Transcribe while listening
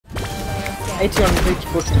80 on big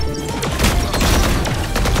pushing.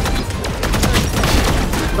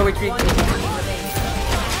 No retreat.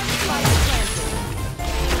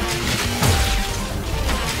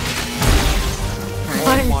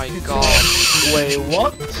 Oh my god. Wait,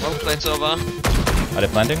 what? Well played, Sova. Are they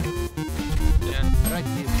planting? Yeah. Right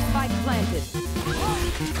here. Spike planted.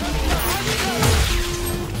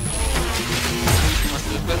 Not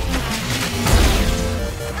too bad.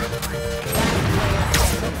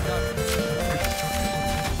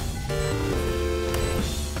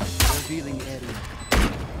 Revealing area.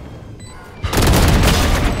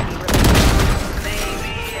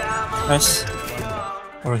 Nice.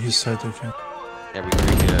 Or his side, okay. Yeah, we can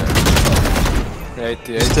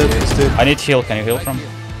He's dead, he's dead. I need heal. Can you heal from?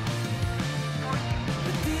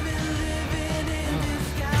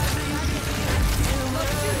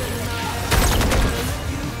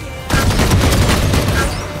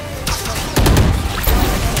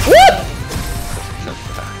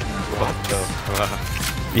 What the fuck?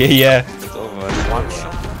 Yeah. It's over. One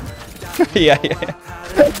shot. Yeah.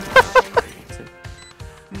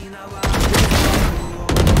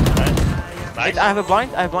 Nice. I have a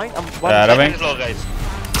blind. I'm one. Rubbing. Slow, guys.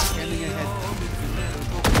 Scanning ahead.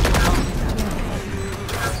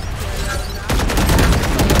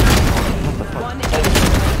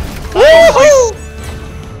 Woohoo!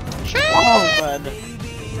 Wow, man.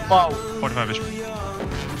 Wow. 45 HP.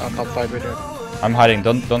 I'm top 5 right here. I'm hiding.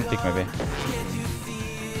 Don't pick maybe.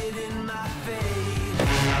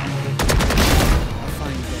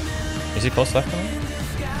 Is he close left?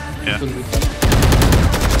 Yeah.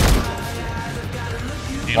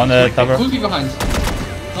 On the tower. Could be behind.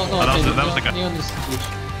 No, that was the guy. Neon is huge.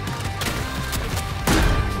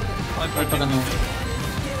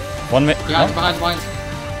 One minute. Behind.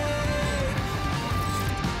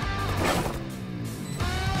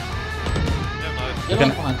 You Yellow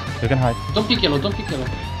can- behind. You can hide. Don't pick yellow. Last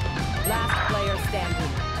player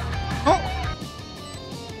standing.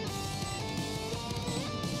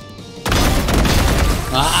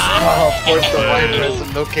 Oh, of course the Viper is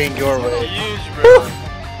looking your way. Huge, bro.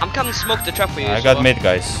 I'm coming to smoke the trap for you. I got mid,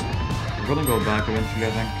 guys. We're gonna go back eventually,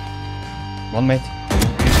 I think. One mid.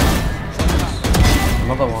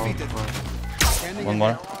 Another one. One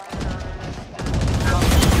more.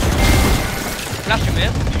 Flash him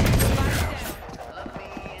in.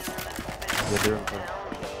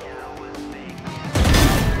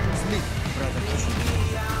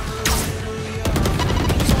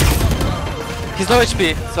 He's low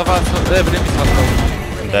HP. Sova, Brim is not low.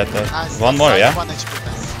 Dead. One more, yeah? 1 HP,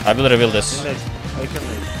 nice. I will reveal this.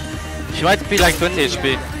 She might be like 20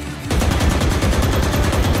 HP.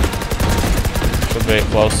 Should be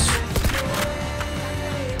close.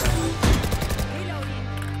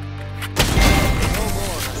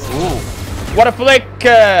 Ooh. What a flick!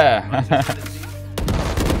 Yeah,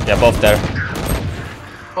 both there.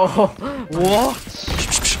 Oh, what?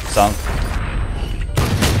 Sound.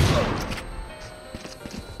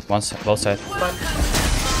 Both side.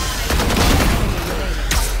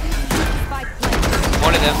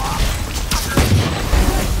 One of them.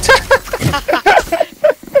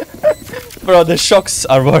 Bro, the shocks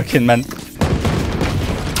are working, man.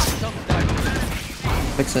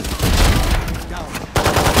 Backside.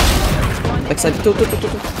 Backside, two.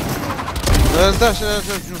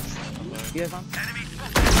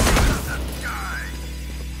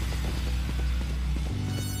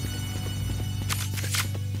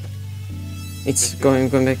 It's going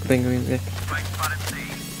back.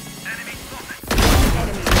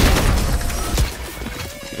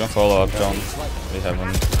 You can follow up, John. We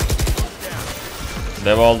haven't.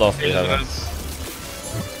 They've walled off, we haven't.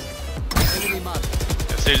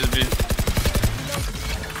 Stage is B.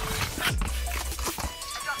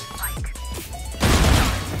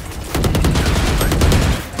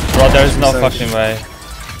 Bro, there is no fucking way.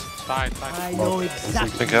 Side. I know exactly.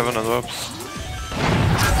 Think heaven and ropes.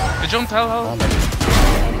 They jumped hell.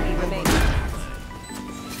 Enemy remaining.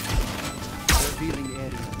 Revealing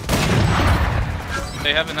area.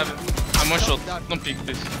 They haven't. I'm one shot. Don't peek,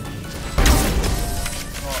 please.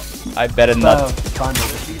 I better not.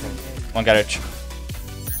 One garage.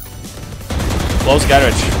 Close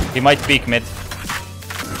garage. He might peek mid.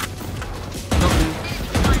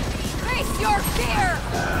 Face your fear.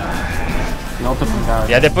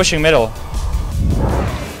 Yeah, they're pushing middle.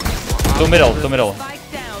 Two middle.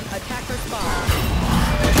 Spike down. Attacker spawn.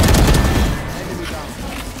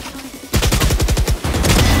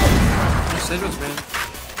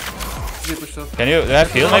 Can you? Do you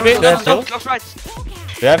have heal maybe? Do you have heal? Close right.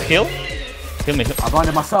 Do you have heal? Heal me. I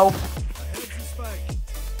blinded myself.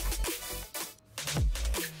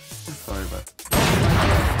 Sorry, but.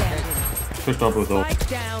 Push double though. Spike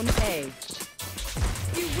down A.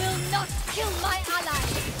 You will not kill my ally.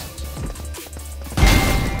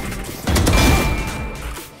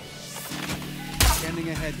 Standing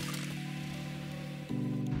ahead.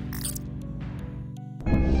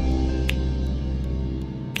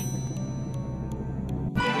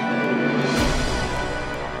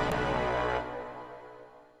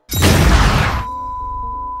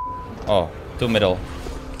 Oh, two middle.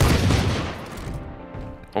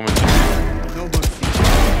 No more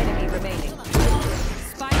enemy remaining.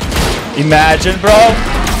 Spike. Imagine, bro.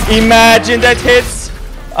 Imagine that hits.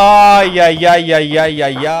 Ay, ay, ay, ay, ay,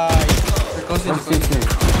 ay, ay.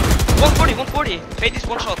 140, 140. Fade is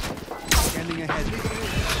one shot. Standing ahead.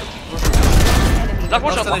 Last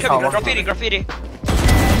one shot. Okay, graffiti.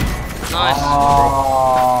 Nice.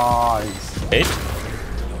 Eight.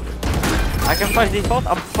 I can flash default.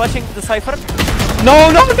 I'm flashing the Cypher.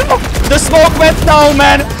 No, no, no. The smoke went down,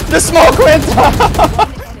 man. The smoke went down.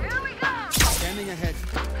 Standing ahead.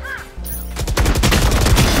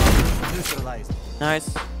 Neutralized.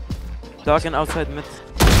 Nice. Dog and outside mid.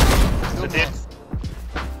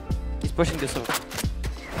 He's pushing this over.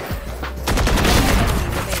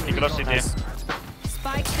 Nice.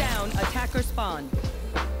 Spike down. Attacker spawn.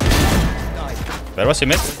 Where was he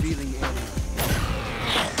mid? Revealing area.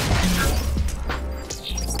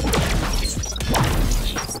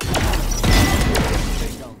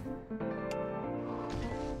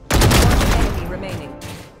 Enemy remaining.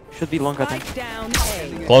 Should be long, I think. Spike down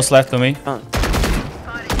A. Close left to me.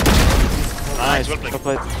 Nice. Well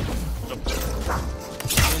played.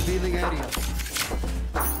 Revealing area.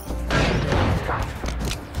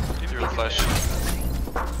 Flash.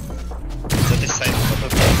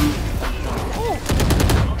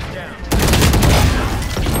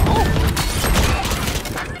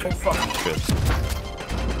 Good.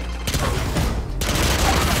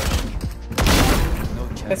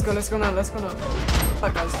 Let's go now.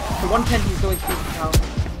 Fuck guys. The 110 he's going to now.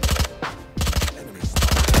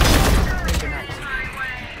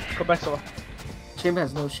 Go back, Sova. Chamber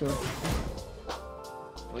has no shield.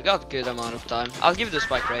 We got good amount of time. I'll give the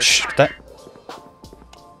spike right. Shh,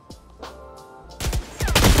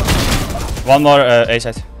 one more A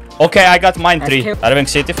side. Okay, I got mine 3. Arriving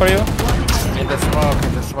city for you. In the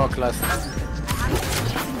smoke last.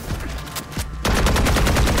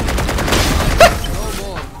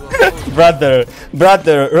 Brother,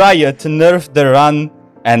 Riot nerfed the run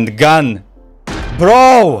and gun.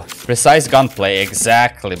 Bro! Precise gunplay,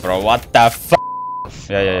 exactly, bro. What the f?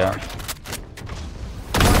 Yeah.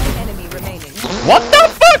 Enemy remaining. What the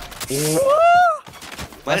fuck?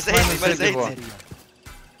 Minus 8.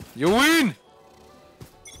 You win!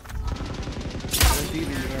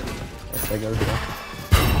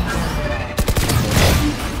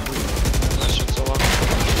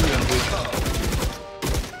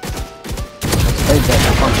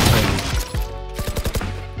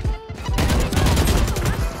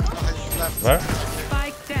 Where?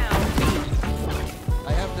 Spike down B. I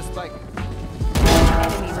have the spike.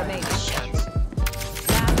 Enemy remaining.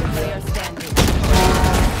 Last player standing.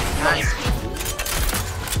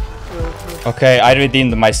 Okay, I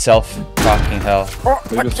redeemed myself. Fucking hell.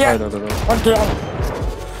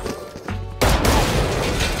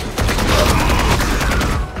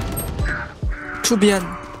 Two behind.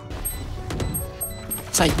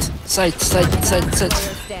 Sight. Player standing.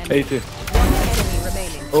 80. One enemy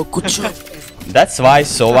remaining. Oh, good job. That's why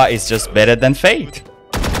Sova is just better than Fate.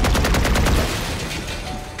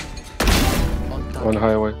 On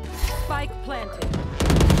highway. Spike planted.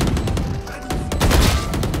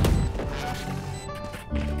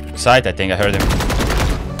 Side, I think I heard him.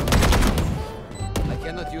 I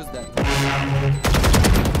cannot use that.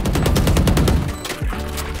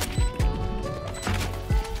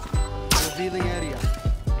 Revealing area.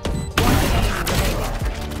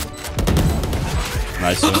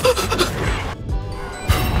 Nice one.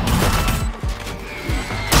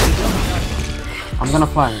 I'm gonna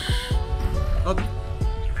fly.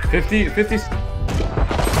 50. 100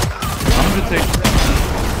 seconds.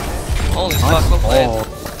 Holy fuck, well played.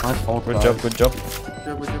 Nice fall. Good job.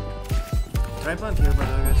 Try plant here, but I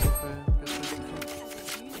guess if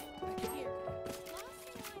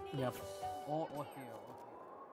Yep. Or here.